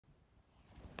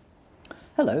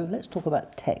Hello, let's talk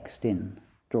about text in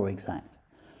DrawExact.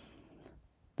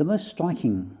 The most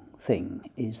striking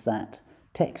thing is that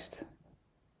text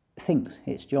thinks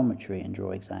it's geometry in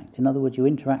DrawExact. In other words, you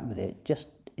interact with it just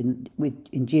in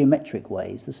geometric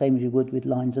ways, the same as you would with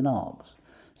lines and arcs.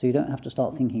 So you don't have to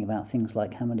start thinking about things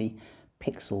like how many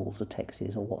pixels the text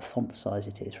is or what font size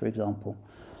it is, for example.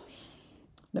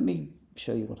 Let me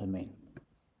show you what I mean.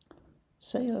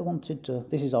 Say I wanted to,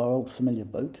 this is our old familiar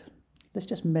boat. Let's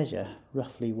just measure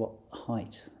roughly what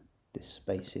height this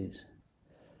space is.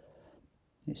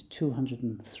 It's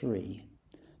 203.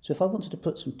 So if I wanted to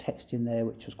put some text in there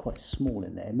which was quite small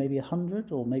in there, maybe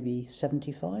 100 or maybe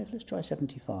 75, let's try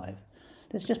 75.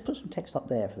 Let's just put some text up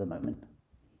there for the moment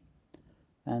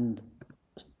and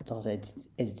start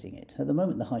editing it. At the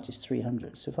moment the height is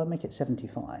 300, so if I make it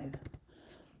 75,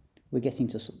 we're getting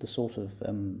to the sort of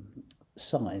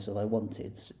size that I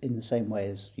wanted in the same way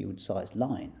as you would size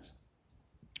lines.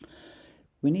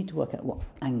 We need to work out what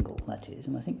angle that is,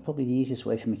 and I think probably the easiest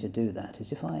way for me to do that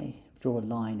is if I draw a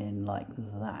line in like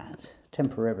that,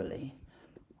 temporarily,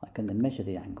 I can then measure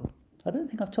the angle. I don't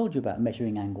think I've told you about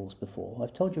measuring angles before.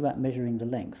 I've told you about measuring the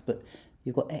length, but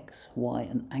you've got x, y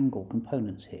and angle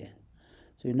components here.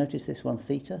 So you notice this one,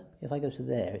 theta. If I go to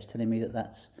there, it's telling me that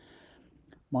that's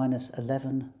minus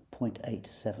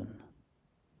 11.87.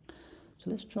 So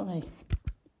let's try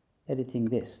editing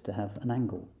this to have an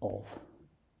angle of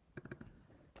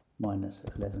minus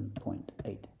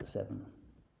 11.87.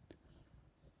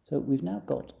 So we've now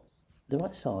got the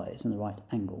right size and the right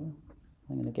angle.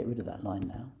 I'm going to get rid of that line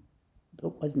now.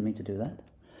 Oh, I didn't mean to do that.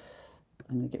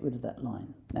 I'm going to get rid of that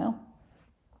line now.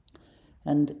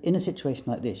 And in a situation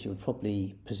like this, you would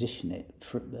probably position it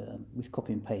with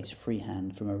copy and paste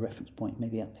freehand from a reference point,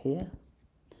 maybe up here.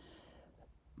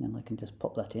 And I can just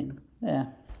pop that in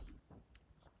there.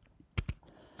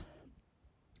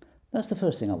 That's the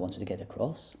first thing I wanted to get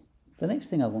across. The next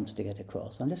thing I wanted to get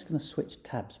across, I'm just going to switch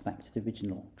tabs back to the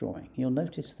original drawing. You'll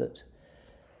notice that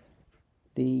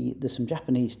there's some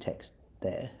Japanese text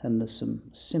there and there's some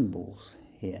symbols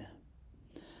here.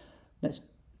 Let's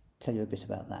tell you a bit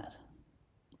about that.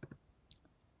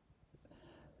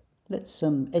 Let's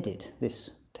edit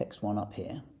this text one up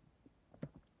here.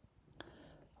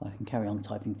 I can carry on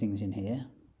typing things in here,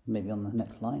 maybe on the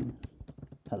next line.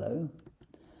 Hello.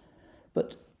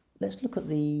 But let's look at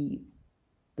the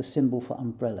symbol for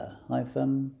umbrella.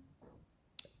 I'm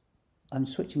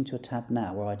switching to a tab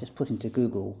now where I just put into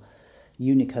Google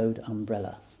Unicode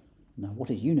umbrella. Now,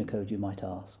 what is Unicode, you might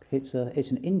ask? It's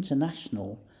an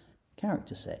international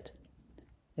character set.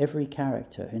 Every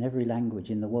character in every language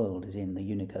in the world is in the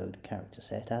Unicode character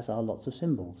set, as are lots of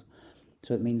symbols.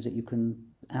 So it means that you can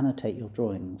annotate your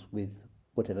drawings with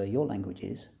whatever your language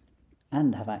is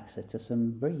and have access to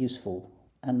some very useful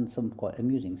and some quite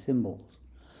amusing symbols.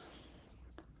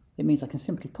 It means I can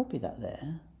simply copy that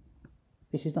there.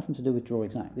 This is nothing to do with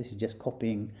DrawExact, this is just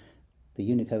copying the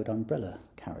Unicode umbrella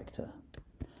character.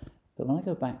 But when I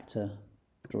go back to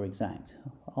DrawExact,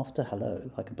 after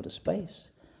hello, I can put a space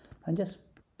and just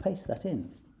paste that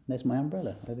in. There's my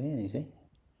umbrella over here, you see.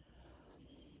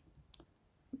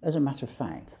 As a matter of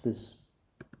fact, there's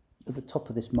at the top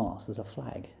of this mast there's a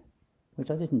flag,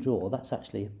 which I didn't draw. That's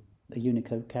actually a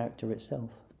Unicode character itself.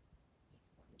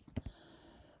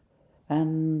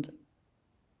 And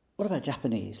what about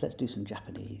Japanese? Let's do some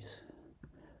Japanese.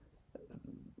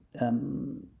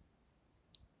 I'm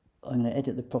going to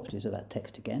edit the properties of that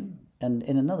text again. And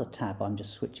in another tab I'm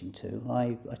just switching to,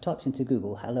 I typed into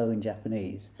Google hello in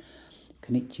Japanese,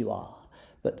 konnichiwa.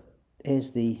 But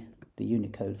here's the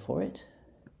Unicode for it.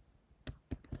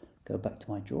 Go back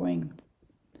to my drawing.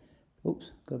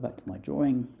 Oops, go back to my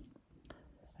drawing.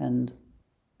 And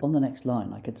on the next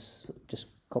line I could just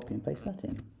copy and paste that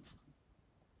in.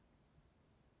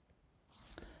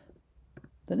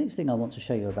 The next thing I want to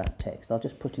show you about text, I'll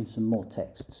just put in some more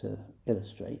text to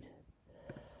illustrate.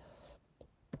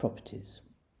 Properties.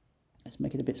 Let's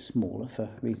make it a bit smaller for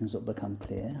reasons that will become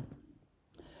clear.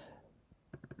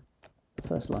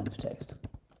 First line of text.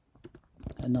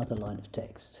 Another line of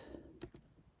text.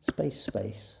 Space,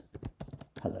 space,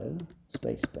 hello,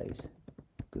 space, space,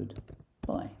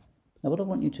 goodbye. Now what I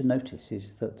want you to notice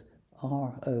is that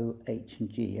R, O, H and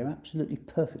G are absolutely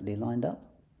perfectly lined up.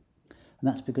 And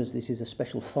that's because this is a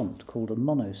special font called a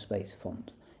monospace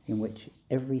font, in which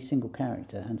every single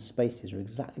character and spaces are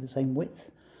exactly the same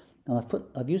width. And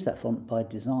I've used that font by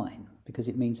design because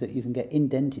it means that you can get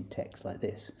indented text like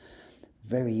this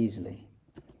very easily.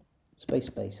 Space,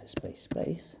 space, space,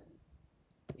 space,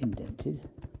 indented,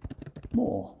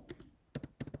 more,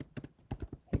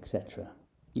 etc.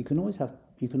 You can also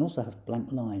have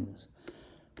blank lines.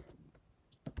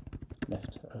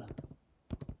 Left,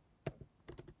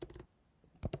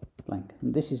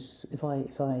 And this is, if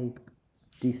I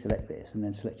deselect this and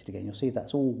then select it again, you'll see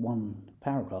that's all one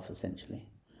paragraph essentially.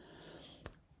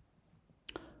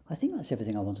 I think that's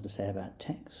everything I wanted to say about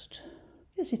text.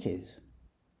 Yes, it is.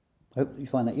 I hope that you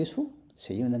find that useful.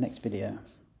 See you in the next video.